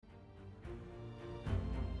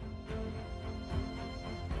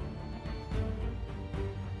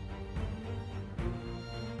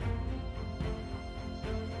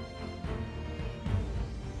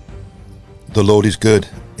The Lord is good.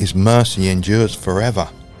 His mercy endures forever.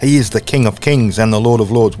 He is the King of Kings and the Lord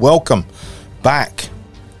of Lords. Welcome back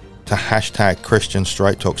to Hashtag Christian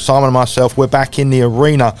Straight Talk. Simon and myself, we're back in the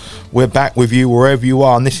arena. We're back with you wherever you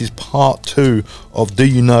are. And this is part 2 of Do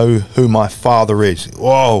You Know Who My Father Is?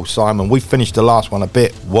 Whoa, Simon, we finished the last one a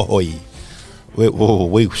bit. Whoa. We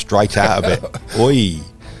were straight out of it. Oi.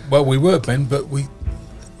 Well, we were, Ben, but we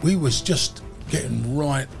was just getting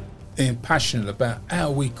right and passionate about how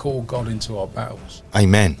we call God into our battles.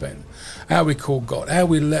 Amen. Ben, how we call God, how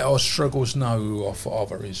we let our struggles know who our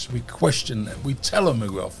Father is. We question them. We tell them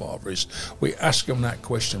who our Father is. We ask them that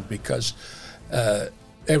question because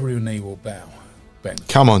every knee will bow, Ben.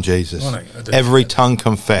 Come on, Jesus. Every tongue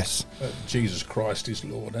confess. Jesus Christ is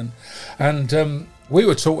Lord. And we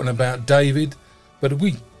were talking about David, but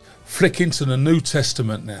we flick into the New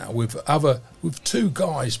Testament now with two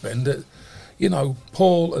guys, Ben, that, you know,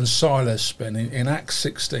 Paul and Silas, Ben, in Acts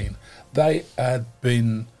 16, they had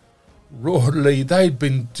been they'd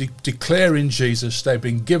been declaring Jesus, they'd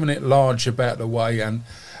been giving it large about the way, and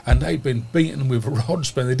they'd been beaten with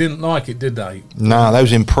rods, Ben. They didn't like it, did they? No, they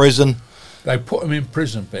was in prison. They put them in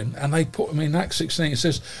prison, Ben, and they put them in Acts 16, it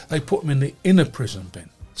says they put them in the inner prison,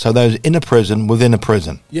 Ben. So they was in a prison within a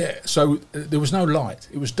prison. Yeah, so there was no light,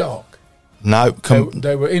 it was dark. No,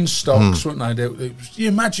 they were in stocks, weren't they?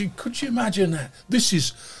 Could you imagine that? This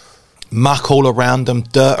is muck all around them,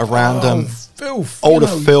 dirt around them, filth, all the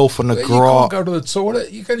filth and the grot. You can't go to the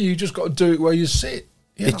toilet. You just got to do it where you sit.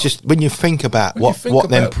 It's just when you think about what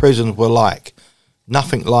them prisons were like,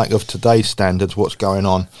 nothing like of today's standards. What's going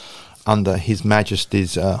on under His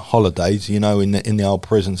Majesty's holidays? You know, in the old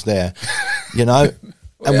prisons there, you know.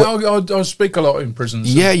 I speak a lot in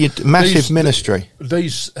prisons. Yeah, massive ministry.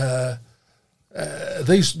 This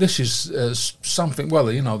is something.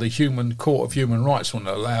 Well, you know, the Human Court of Human Rights won't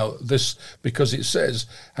allow this because it says,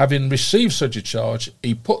 having received such a charge,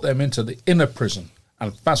 he put them into the inner prison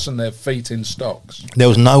and fastened their feet in stocks. There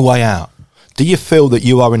was no way out. Do you feel that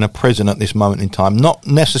you are in a prison at this moment in time? Not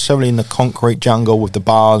necessarily in the concrete jungle with the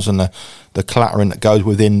bars and the clattering that goes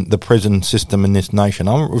within the prison system in this nation.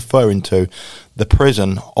 I'm referring to the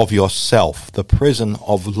prison of yourself, the prison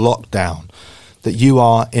of lockdown, that you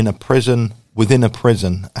are in a prison within a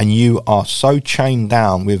prison and you are so chained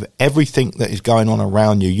down with everything that is going on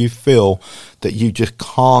around you, you feel that you just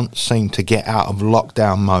can't seem to get out of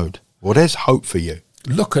lockdown mode. Well, there's hope for you.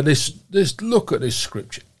 Look at this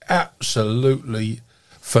scripture. Absolutely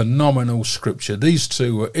phenomenal scripture. These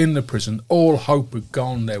two were in the prison. All hope had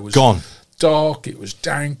gone. There was dark. It was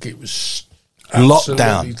dank. It was locked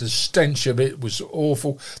down. The stench of it was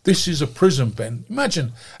awful. This is a prison, Ben.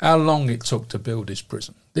 Imagine how long it took to build this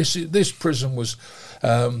prison. This prison was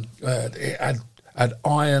it had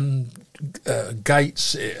iron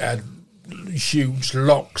gates. It had huge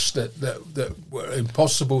locks that were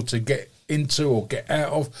impossible to get into or get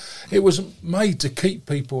out of. It was made to keep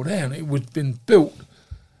people there, and it had been built.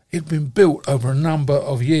 It'd been built over a number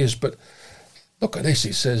of years. But look at this.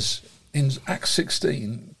 It says in Acts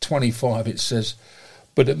 16:25. It says,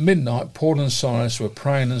 "But at midnight, Paul and Silas were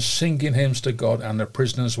praying and singing hymns to God, and the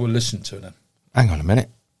prisoners were listening to them." Hang on a minute.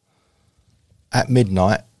 At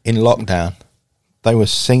midnight in lockdown, they were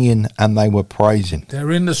singing and they were praising.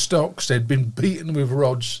 They're in the stocks. They'd been beaten with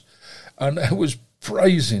rods, and it was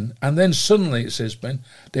praising. And then suddenly, it says, Ben,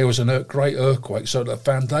 there was a great earthquake, so the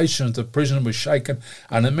foundation of the prison was shaken,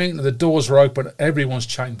 and the minute the doors were open, everyone's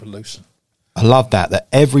chains were loosened. I love that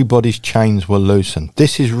everybody's chains were loosened.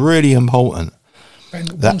 This is really important. Ben,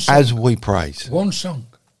 that as we praise. One song.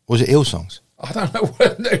 Was it Hillsongs? I don't know.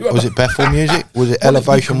 Was it Bethel music? Was it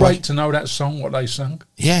Elevation? It'd be great to know that song, what they sang.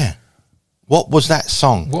 Yeah. What was that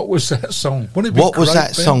song? What was that song? What was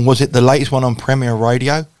that song? Was it the latest one on Premier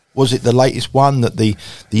Radio? Was it the latest one that the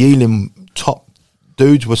Elim top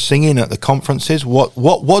dudes were singing at the conferences? What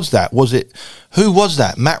was that? Who was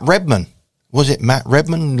that? Matt Redman. Was it Matt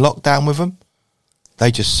Redman locked down with them?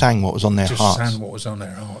 They just sang what was on their hearts. Just sang what was on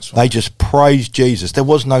their hearts. They just praised Jesus. There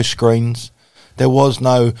was no screens. There was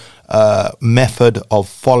no method of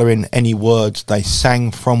following any words. They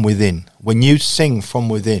sang from within. When you sing from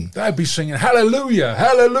within, they'd be singing hallelujah,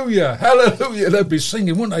 hallelujah, hallelujah. They'd be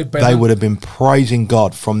singing, wouldn't they, Ben? They would have been praising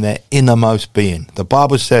God from their innermost being. The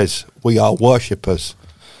Bible says we are worshippers,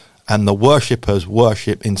 and the worshippers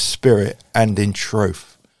worship in spirit and in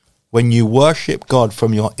truth. When you worship God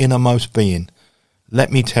from your innermost being,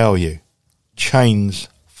 let me tell you, chains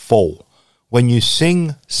fall. When you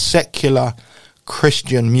sing secular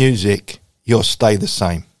Christian music, you'll stay the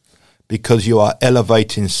same, because you are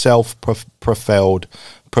elevating self-propelled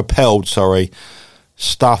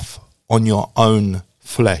stuff on your own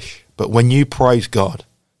flesh. But when you praise God,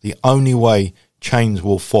 The only way chains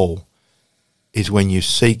will fall is when you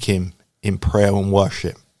seek him in prayer and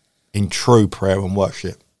worship, in true prayer and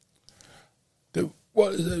worship.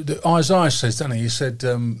 Isaiah says, doesn't he? He said, I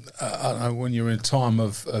don't know, when you're in a time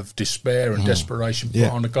of despair and desperation, put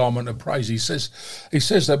on a garment of praise. He says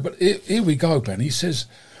that, but here we go, Ben. He says,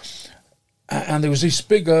 and there was this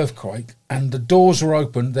big earthquake, and the doors were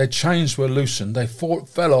opened, their chains were loosened, they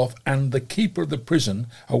fell off, and the keeper of the prison,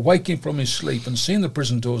 awaking from his sleep and seeing the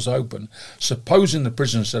prison doors open, supposing the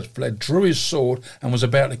prisoners had fled, drew his sword and was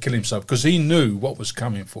about to kill himself, because he knew what was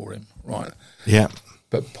coming for him, right? Yeah.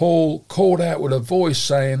 But Paul called out with a voice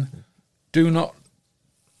saying, do no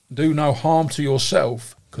harm to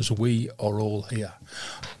yourself, because we are all here.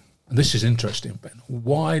 And this is interesting, Ben.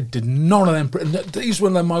 Why did none of them... These were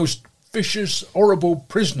the most vicious, horrible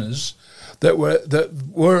prisoners that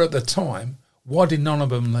were at the time. Why did none of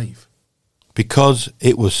them leave? Because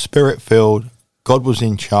it was spirit-filled. God was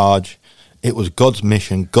in charge. It was God's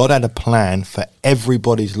mission. God had a plan for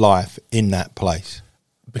everybody's life in that place.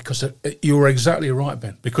 Because you were exactly right,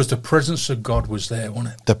 Ben. Because the presence of God was there,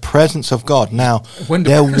 wasn't it? The presence of God. Now,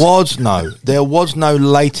 there was no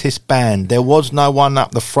latest band. There was no one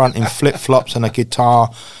up the front in flip-flops and a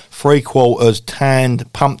guitar, 3/4,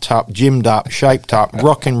 tanned, pumped up, gymmed up, shaped up,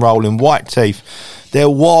 rock and roll in white teeth. There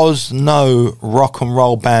was no rock and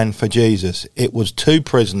roll band for Jesus. It was two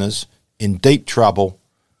prisoners in deep trouble,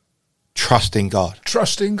 trusting God.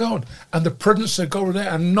 Trusting God. And the presence of God was there.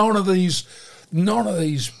 And none of these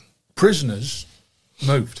prisoners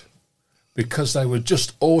moved, because they were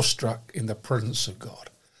just awestruck in the presence of God.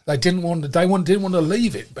 They didn't want to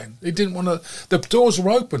leave it, Ben. They didn't want to. The doors were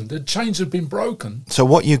open. The chains had been broken. So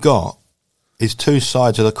what you got is two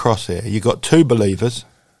sides of the cross here. You got two believers,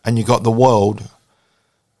 and you got the world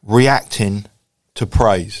reacting to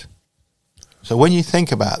praise. So when you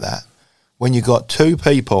think about that, when you got two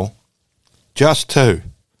people, just two,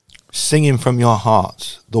 singing from your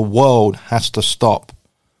hearts, the world has to stop.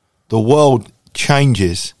 The world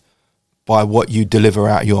changes by what you deliver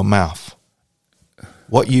out your mouth.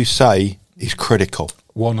 What you say is critical.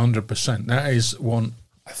 100%. That is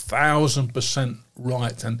 1,000%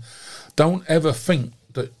 right. And don't ever think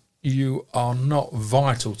that you are not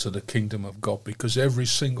vital to the kingdom of God, because every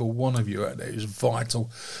single one of you out there is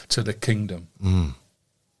vital to the kingdom.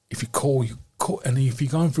 If you call, and if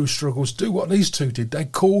you're going through struggles, do what these two did. They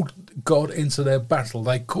called God into their battle.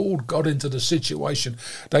 They called God into the situation.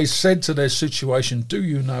 They said to their situation, do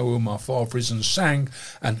you know who my Father is? And sang,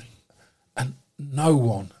 and no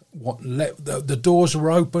one, the doors were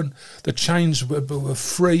open, the chains were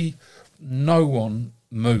free, no one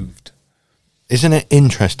moved. Isn't it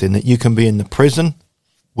interesting that you can be in the prison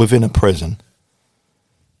within a prison,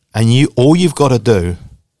 and all you've got to do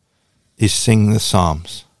is sing the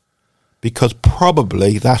Psalms? Because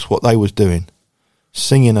probably that's what they was doing,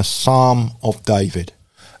 singing a Psalm of David.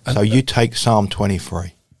 And so you take Psalm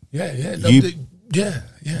 23. Yeah.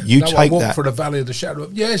 You no, take I walk that for the valley of the shadow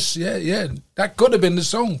of... Yes. That could have been the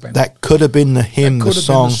song, Ben. That could have been the hymn, that the could have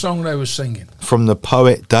song. been the song they were singing. From the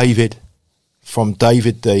poet David, from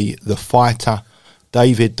David the fighter,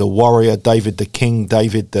 David the warrior, David the king,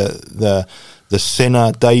 David the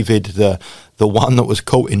sinner, David the one that was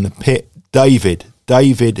caught in the pit. David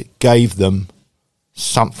gave them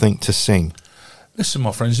something to sing. Listen,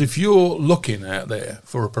 my friends, if you're looking out there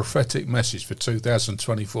for a prophetic message for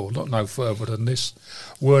 2024, look no further than this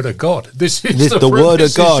Word of God. This is the Word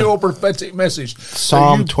of God. This is your prophetic message.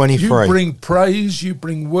 Psalm 23. You bring praise, you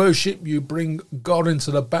bring worship, you bring God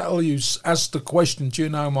into the battle. You ask the question, do you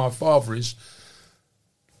know who my Father is?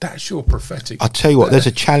 That's your prophetic. I'll tell you what, there's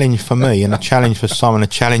a challenge for me and a challenge for some and a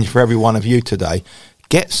challenge for every one of you today.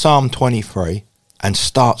 Get Psalm 23 and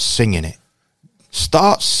start singing it.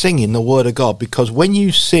 Start singing the Word of God, because when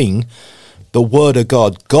you sing the Word of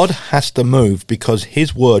God, God has to move, because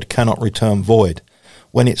his word cannot return void.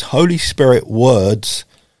 When it's Holy Spirit words,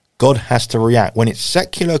 God has to react. When it's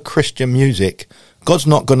secular Christian music, God's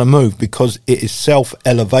not going to move, because it is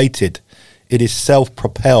self-elevated. It is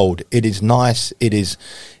self-propelled. It is nice. It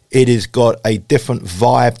has got a different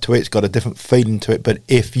vibe to it. It's got a different feeling to it. But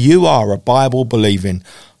if you are a Bible-believing,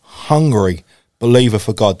 hungry believer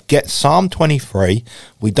for God, get Psalm 23.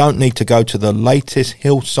 We don't need to go to the latest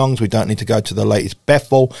Hillsongs. We don't need to go to the latest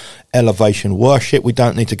Bethel Elevation Worship. We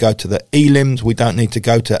don't need to go to the Elims. We don't need to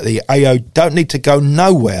go to the AO. Don't need to go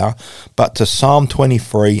nowhere but to Psalm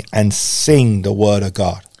 23 and sing the Word of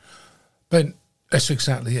God. Ben, that's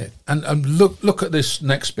exactly it. And look at this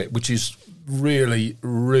next bit, which is really,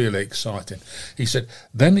 really exciting. He said,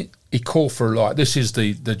 then he called for a light. This is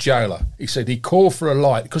the jailer. He said he called for a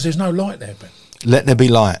light, because there's no light there, Ben. Let there be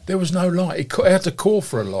light. There was no light. He had to call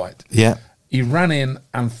for a light. Yeah. He ran in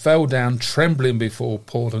and fell down trembling before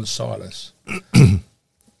Paul and Silas. And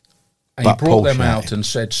he brought Paul them shouted out and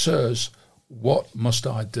said, "Sirs, what must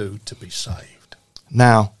I do to be saved?"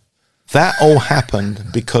 Now, that all happened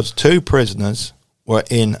because two prisoners were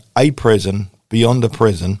in a prison, beyond a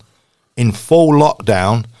prison, in full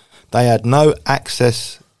lockdown. They had no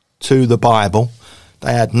access to the Bible.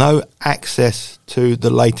 They had no access to the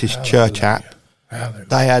latest church app. Hallelujah.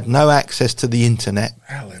 They had no access to the internet.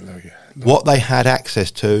 Hallelujah. What they had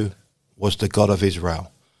access to was the God of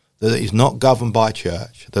Israel, that is not governed by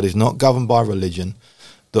church, that is not governed by religion,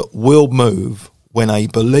 that will move when a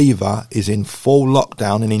believer is in full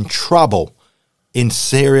lockdown and in trouble, in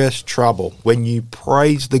serious trouble. When you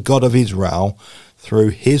praise the God of Israel through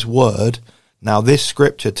his word. Now, this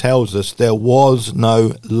scripture tells us there was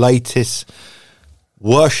no latest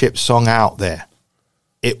worship song out there.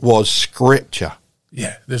 It was scripture.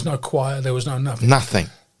 Yeah, there's no choir, there was no nothing. Nothing.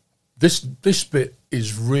 This bit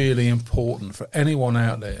is really important for anyone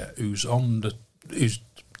out there who's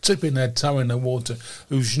tipping their toe in the water,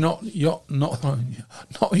 who's not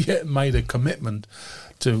yet made a commitment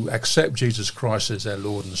to accept Jesus Christ as their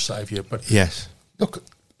Lord and Saviour. But Yes.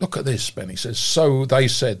 look at this, Ben. He says, so they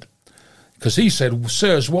said, because he said,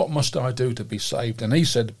 "Sirs, what must I do to be saved?" And he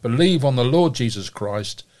said, "Believe on the Lord Jesus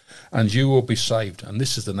Christ, and you will be saved." And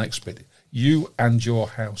this is the next bit: you and your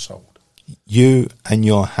household. You and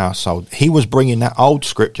your household. He was bringing that old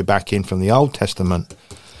scripture back in from the Old Testament.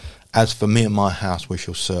 As for me and my house, we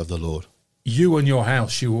shall serve the Lord. You and your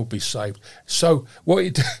house, you will be saved. So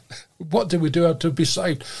what do we do to be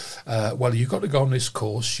saved? Well, you've got to go on this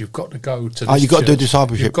course. You've got to go to this You've got to do a church.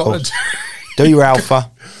 discipleship You've got course. Do your alpha.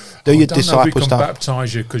 Do your I don't know if disciple we can stuff.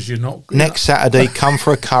 baptise you because you're not. Next Saturday, come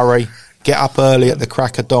for a curry. Get up early at the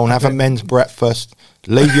crack of dawn. Have a men's breakfast.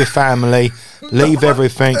 Leave your family. Leave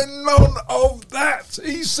everything. None of that.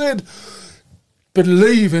 He said,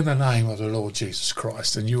 "Believe in the name of the Lord Jesus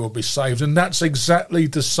Christ and you will be saved." And that's exactly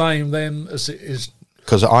the same then as it is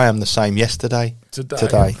Because I am the same yesterday, today.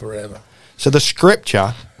 And forever. So the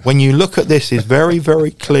scripture, when you look at this, is very,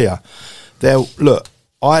 very clear. Look,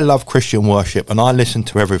 I love Christian worship and I listen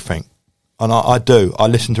to everything. And I do. I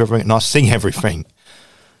listen to everything and I sing everything.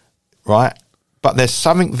 Right? But there's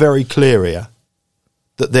something very clear here,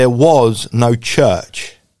 that there was no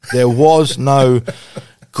church. There was no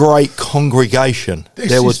great congregation.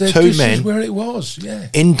 There were two This men is where it was, yeah.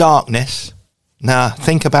 in darkness. Now,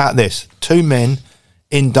 think about this. Two men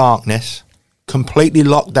in darkness, completely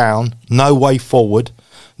locked down, no way forward,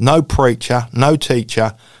 no preacher, no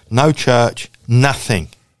teacher, no church, nothing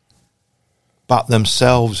but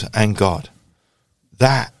themselves and God.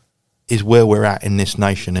 That is where we're at in this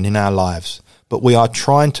nation and in our lives. But we are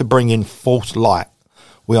trying to bring in false light.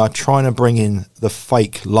 We are trying to bring in the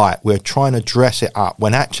fake light. We're trying to dress it up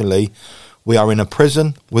when actually we are in a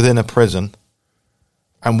prison within a prison.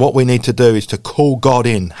 And what we need to do is to call God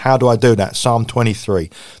in. How do I do that? Psalm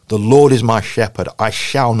 23. The Lord is my shepherd. I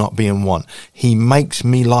shall not be in want. He makes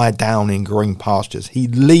me lie down in green pastures. He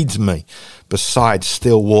leads me beside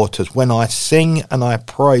still waters. When I sing and I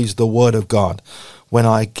praise the word of God, when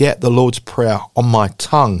I get the Lord's Prayer on my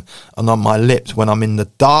tongue and on my lips, when I'm in the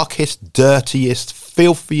darkest, dirtiest,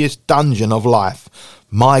 filthiest dungeon of life,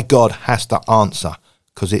 my God has to answer,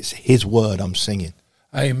 because it's his word I'm singing.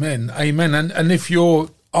 Amen, amen. And if you're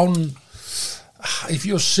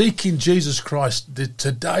seeking Jesus Christ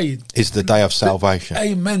today, Is the day of salvation.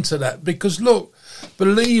 Amen to that. Because look,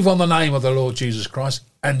 believe on the name of the Lord Jesus Christ,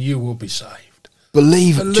 and you will be saved.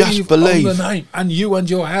 Believe, just believe. On the name, and you and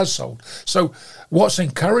your household. So, what's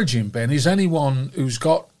encouraging, Ben, is anyone who's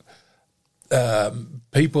got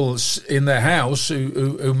people in their house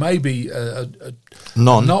who maybe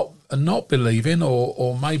not believing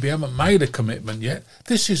or maybe haven't made a commitment yet.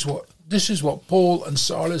 This is what Paul and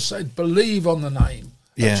Silas said: believe on the name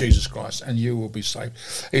of Jesus Christ, and you will be saved.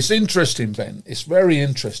 It's interesting, Ben. It's very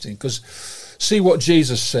interesting, because see what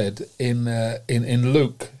Jesus said in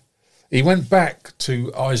Luke. He went back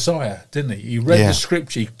to Isaiah, didn't he? He read the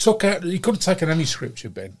scripture. He could have taken any scripture,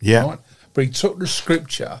 Ben. Yeah. Right? But he took the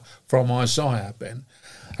scripture from Isaiah, Ben.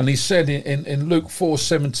 And he said in Luke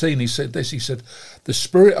 4:17, he said this. He said, "The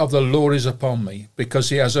Spirit of the Lord is upon me, because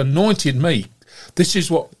he has anointed me." This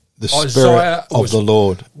is what The Isaiah Spirit of the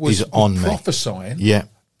Lord is on me. Prophesying Yeah.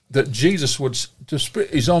 that Jesus the Spirit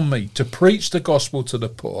is on me to preach the gospel to the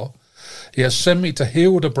poor. He has sent me to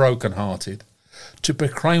heal the brokenhearted, to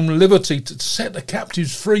proclaim liberty, to set the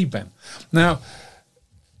captives free, Ben. Now,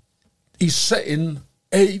 he's setting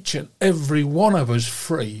each and every one of us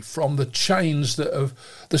free from the chains that have,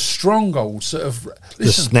 the strongholds that have.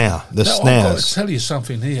 Listen, the now, snares. I've got to tell you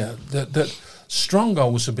something here that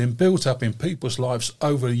strongholds have been built up in people's lives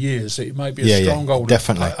over the years. It may be a stronghold.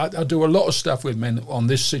 Definitely. I do a lot of stuff with men on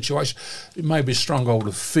this situation. It may be a stronghold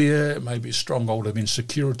of fear. It may be a stronghold of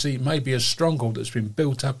insecurity. It may be a stronghold that's been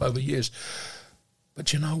built up over years.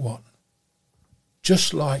 But you know what?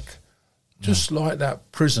 Just like that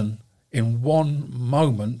prison, in one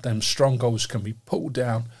moment, them strongholds can be pulled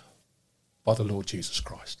down by the Lord Jesus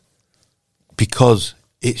Christ. Because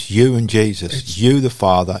it's you and Jesus, it's you the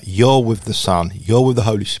Father, you're with the Son, you're with the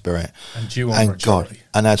Holy Spirit, and you and God.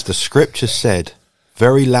 And as the Scripture said,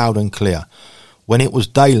 very loud and clear, when it was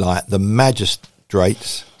daylight, the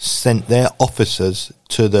magistrates sent their officers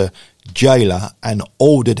to the jailer and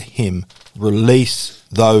ordered him, release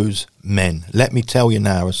those men. Let me tell you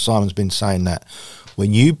now, as Simon's been saying that,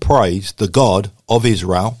 when you praise the God of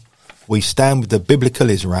Israel, we stand with the biblical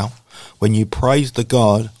Israel. When you praise the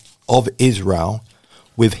God of Israel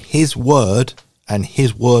with his word and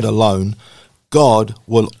his word alone, God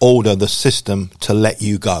will order the system to let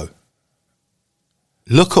you go.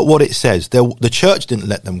 Look at what it says. The church didn't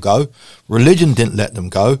let them go. Religion didn't let them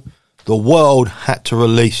go. The world had to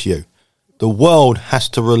release you. The world has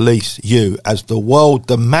to release you, as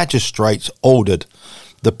the magistrates ordered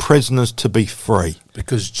the prisoners to be free.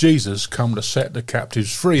 Because Jesus come to set the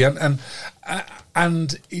captives free. And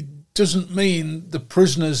it doesn't mean the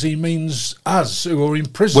prisoners, he means us who are in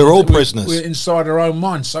prison. We're all prisoners. We're inside our own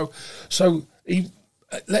minds. So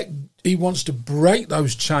he wants to break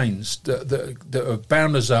those chains that have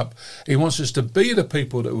bound us up. He wants us to be the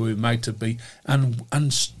people that we were made to be, and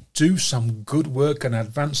do some good work and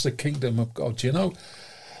advance the kingdom of God. You know,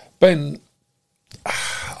 Ben,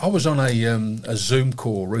 I was on a Zoom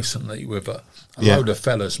call recently with a load of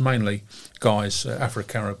fellas, mainly guys,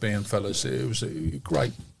 Afro-Caribbean fellas. It was a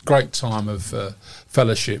great time of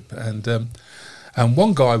fellowship, and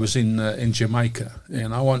one guy was in Jamaica,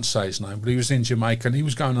 and I won't say his name, but he was in Jamaica, and he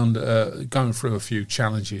was going through a few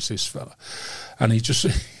challenges, this fella, and he just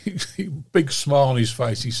big smile on his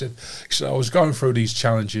face. He said, I was going through these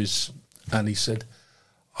challenges, and he said,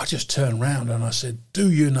 I just turned round and I said, do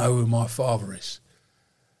you know who my father is?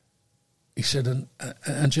 He said,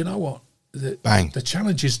 and you know what? The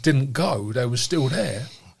challenges didn't go; they were still there,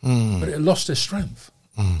 but it lost their strength.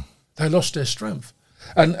 They lost their strength.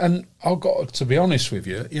 And I've got to be honest with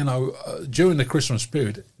you, you know, during the Christmas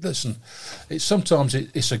period, listen, sometimes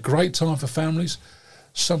it's a great time for families.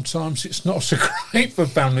 Sometimes it's not so great for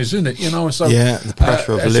families, isn't it? You know, so the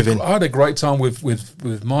pressure of living. I had a great time with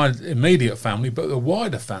my immediate family, but the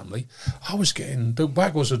wider family, I was getting the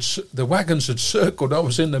wagons had circled. I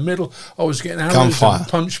was in the middle. I was getting arrows and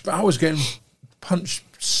punched. I was getting punched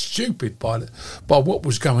stupid by what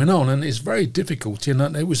was going on, and it's very difficult. You know,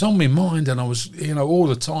 it was on my mind, and I was, you know, all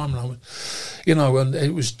the time, and I was, you know, and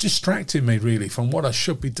it was distracting me really from what I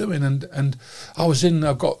should be doing. And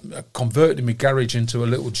I've got converted my garage into a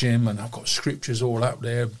little gym, and I've got scriptures all up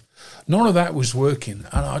there. None of that was working,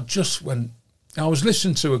 and I just went. I was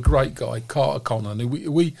listening to a great guy, Carter Connor, and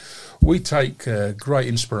we take great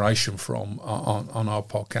inspiration from on our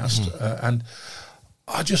podcast, and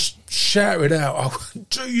I just shouted out,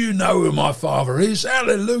 do you know who my father is?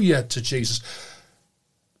 Hallelujah to Jesus.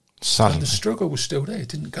 Suddenly. And the struggle was still there. It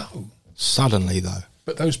didn't go. Suddenly, though.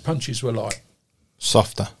 But those punches were like...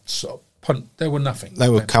 softer. They were nothing. They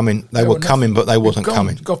were coming. They were coming, but they wasn't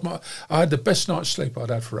coming. I had the best night's sleep I'd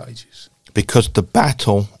had for ages. Because the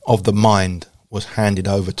battle of the mind was handed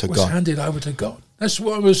over to God. Was handed over to God. That's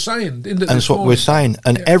what I was saying. And that's what we're saying.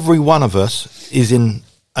 And every one of us is in...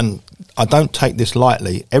 And I don't take this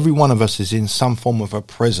lightly. Every one of us is in some form of a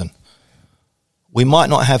prison. We might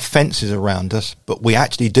not have fences around us, but we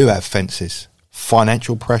actually do have fences.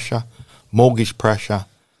 Financial pressure, mortgage pressure,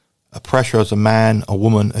 a pressure as a man, a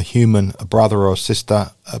woman, a human, a brother or a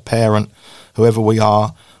sister, a parent, whoever we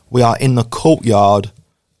are in the courtyard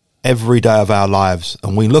every day of our lives.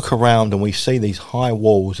 And we look around and we see these high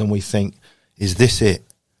walls and we think, is this it?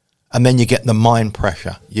 And then you get the mind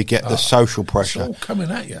pressure, you get the social pressure. It's all coming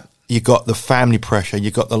at you. You got the family pressure,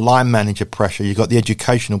 you got the line manager pressure, you got the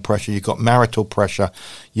educational pressure, you got marital pressure,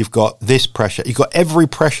 you've got this pressure, you've got every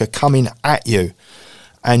pressure coming at you.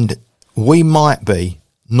 And we might be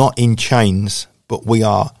not in chains, but we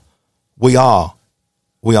are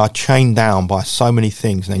chained down by so many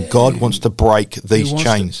things. And God wants to break these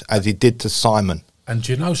chains as he did to Simon. And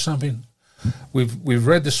do you know something? We've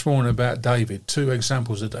read this morning about David, 2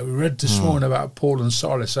 examples of that. We read this morning about Paul and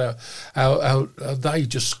Silas, how they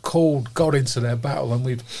just called God into their battle, and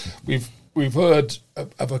we've we've heard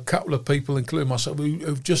of a couple of people, including myself,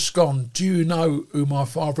 who've just gone, do you know who my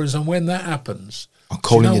Father is? And when that happens... I'm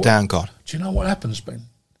calling you down, God. Do you know what happens, Ben?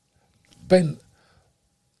 Ben,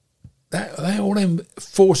 they all them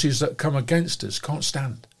forces that come against us can't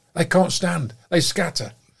stand. They can't stand. They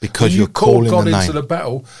scatter. Because when you're calling God the name. into the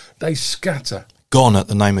battle, they scatter. Gone at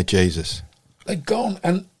the name of Jesus. They're gone,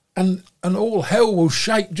 and all hell will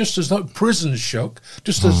shake, just as that prison shook,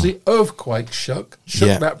 just as the earthquake shook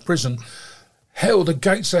that prison. Hell, the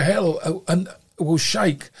gates of hell and will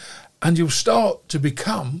shake, and you'll start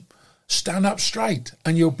to stand up straight,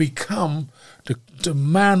 and you'll become the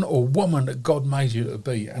man or woman that God made you to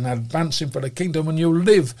be, and advancing for the kingdom, and you'll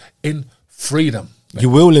live in freedom. You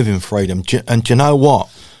will live in freedom, and do you know what?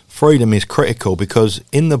 Freedom is critical, because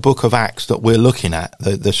in the book of Acts that we're looking at,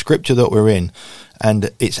 the scripture that we're in,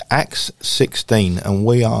 and it's Acts 16, and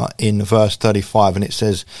we are in verse 35, and it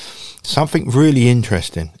says something really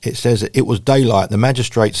interesting. It says, it was daylight. The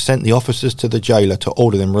magistrates sent the officers to the jailer to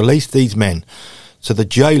order them, release these men. So the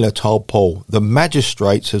jailer told Paul, the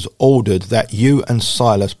magistrates has ordered that you and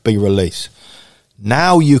Silas be released.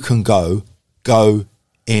 Now you can go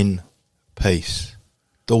in peace.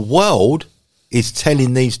 The world is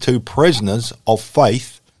telling these two prisoners of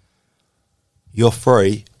faith, you're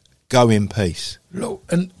free, go in peace. Look,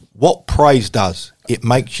 and what praise does, it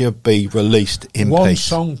makes you be released in peace. One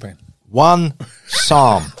song, Ben. One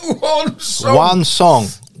psalm. One song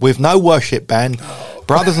with no worship band.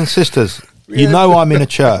 Brothers and sisters, you know I'm in a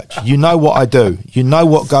church. You know what I do. You know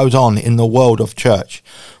what goes on in the world of church.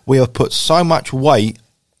 We have put so much weight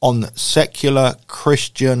on secular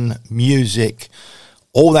Christian music,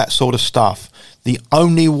 all that sort of stuff. The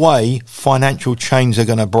only way financial chains are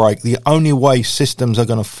going to break, the only way systems are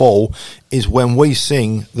going to fall, is when we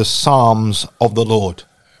sing the Psalms of the Lord.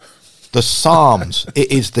 The Psalms.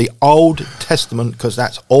 It is the Old Testament, because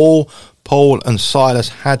that's all Paul and Silas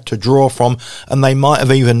had to draw from, and they might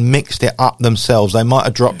have even mixed it up themselves. They might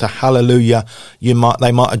have dropped a hallelujah, they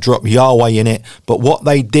might have dropped Yahweh in it, but what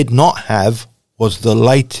they did not have was the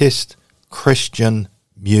latest Christian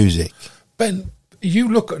music. Ben, you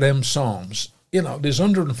look at them Psalms, you know, there's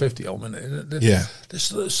 150 of them.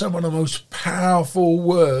 There's some of the most powerful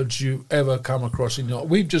words you ever come across in your...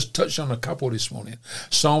 We've just touched on a couple this morning.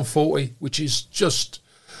 Psalm 40, which is just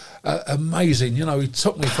amazing. You know, he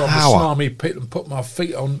took me from the slimy pit and put my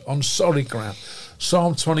feet on solid ground.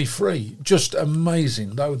 Psalm 23, just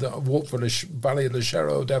amazing. Though that I walk through the valley of the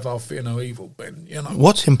shadow of death, I'll fear no evil, Ben. You know.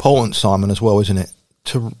 What's important, Simon, as well, isn't it?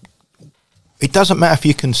 It doesn't matter if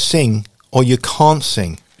you can sing or you can't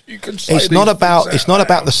sing. You can say it's not about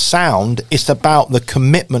the sound. It's about the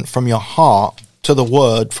commitment from your heart to the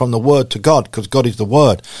word, from the word to God, because God is the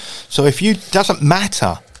word. So doesn't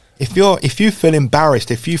matter if you feel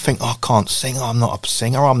embarrassed, if you think, oh, I can't sing, I'm not a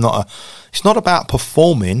singer, it's not about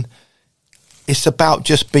performing. It's about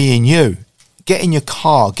just being you. Get in your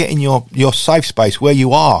car, get in your safe space where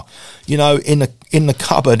you are, you know, in the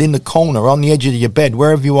cupboard, in the corner, on the edge of your bed,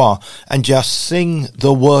 wherever you are, and just sing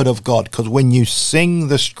the word of God. Because when you sing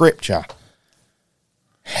the scripture,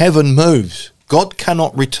 heaven moves. God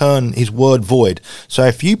cannot return his word void. So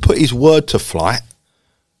if you put his word to flight,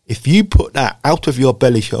 if you put that, out of your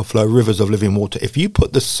belly shall flow rivers of living water, if you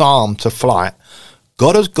put the psalm to flight,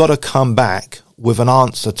 God has got to come back with an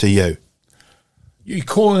answer to you. You're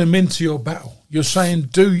calling him into your battle. You're saying,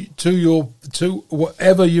 do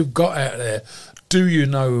whatever you've got out there, do you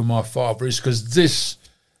know who my Father is? Because this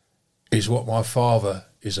is what my Father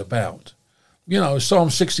is about. You know, Psalm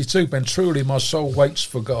 62, Ben, truly my soul waits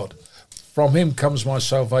for God. From him comes my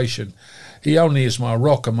salvation. He only is my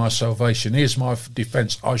rock and my salvation. He is my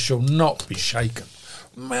defence. I shall not be shaken.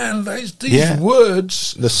 Man, these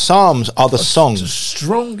words... The Psalms are the songs. The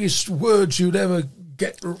strongest words you'd ever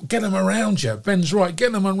get them around you. Ben's right.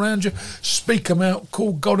 Get them around you. Speak them out.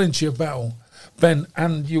 Call God into your battle, Ben,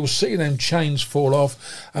 and you'll see them chains fall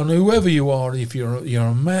off. And whoever you are, if you're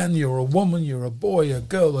a man, you're a woman, you're a boy, a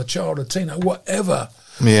girl, a child, a teenager, whatever,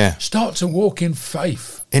 start to walk in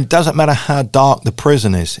faith. It doesn't matter how dark the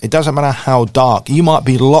prison is. It doesn't matter how dark. You might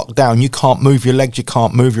be locked down. You can't move your legs. You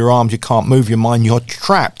can't move your arms. You can't move your mind. You're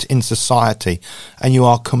trapped in society and you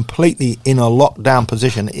are completely in a lockdown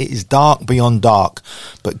position. It is dark beyond dark.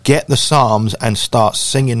 But get the Psalms and start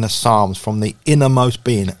singing the Psalms. From the innermost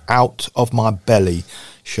being, out of my belly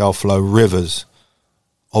shall flow rivers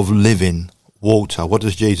of living water. What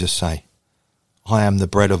does Jesus say? I am the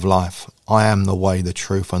bread of life. I am the way, the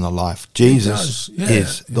truth, and the life. Jesus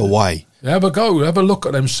is the way. Have a look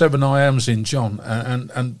at them 7 I ams in John,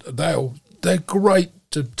 and they're great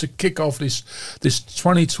to kick off this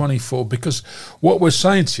 2024, because what we're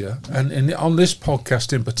saying to you, and on this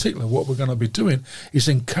podcast in particular, what we're going to be doing is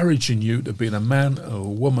encouraging you to be a man or a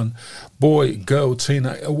woman, boy, girl,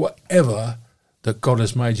 teenager, or whatever that God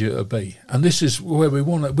has made you to be. And this is where we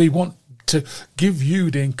want to give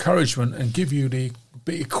you the encouragement and give you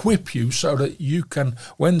equip you so that you can,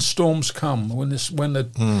 when storms come, when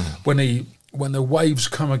the waves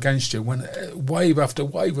come against you, when wave after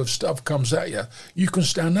wave of stuff comes at you, you can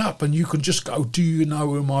stand up and you can just go, do you know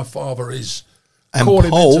who my Father is? And Call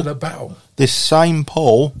him Paul, into the battle. this same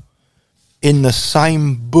Paul, in the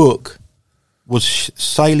same book, was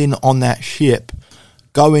sailing on that ship,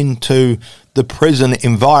 going to the prison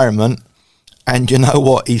environment, and you know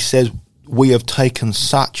what? He says, we have taken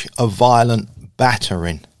such a violent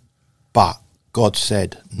battering, but God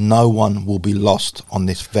said, no one will be lost on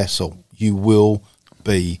this vessel. You will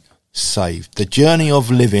be saved. The journey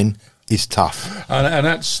of living is tough. And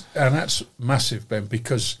that's massive, Ben,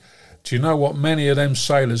 because do you know what many of them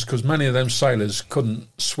sailors, because many of them sailors couldn't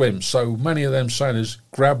swim, so many of them sailors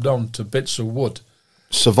grabbed on to bits of wood.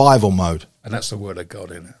 Survival mode. And that's the word of God,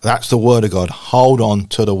 isn't it? That's the word of God. Hold on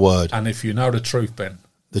to the word. And if you know the truth, Ben,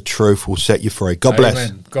 the truth will set you free. God bless.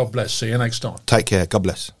 Amen. God bless. See you next time. Take care. God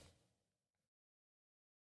bless.